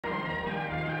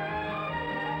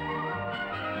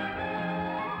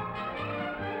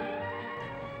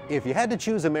If you had to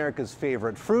choose America's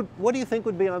favorite fruit, what do you think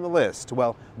would be on the list?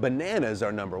 Well, bananas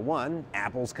are number one,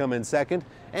 apples come in second,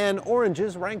 and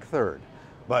oranges rank third.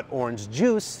 But orange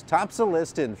juice tops the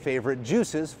list in favorite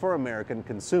juices for American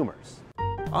consumers.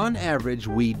 On average,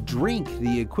 we drink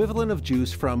the equivalent of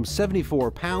juice from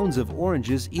 74 pounds of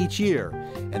oranges each year,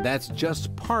 and that's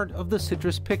just part of the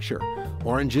citrus picture.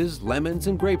 Oranges, lemons,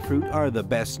 and grapefruit are the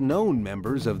best known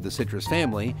members of the citrus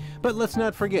family, but let's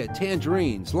not forget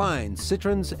tangerines, limes,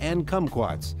 citrons, and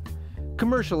kumquats.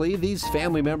 Commercially, these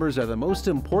family members are the most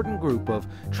important group of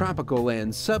tropical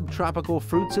and subtropical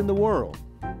fruits in the world.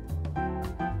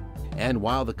 And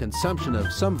while the consumption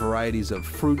of some varieties of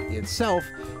fruit itself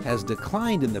has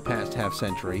declined in the past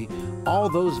half-century, all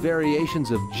those variations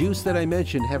of juice that I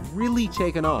mentioned have really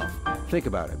taken off. Think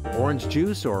about it, orange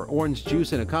juice or orange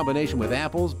juice in a combination with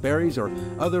apples, berries, or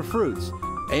other fruits.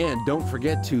 And don't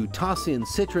forget to toss in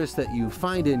citrus that you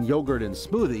find in yogurt and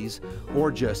smoothies,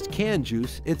 or just canned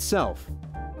juice itself.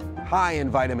 High in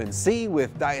vitamin C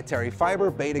with dietary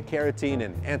fiber, beta-carotene,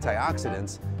 and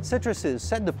antioxidants, citrus is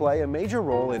said to play a major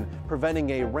role in preventing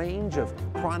a range of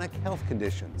chronic health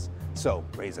conditions. So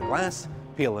raise a glass,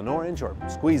 peel an orange, or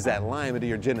squeeze that lime into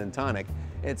your gin and tonic.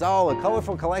 It's all a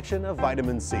colorful collection of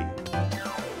vitamin C.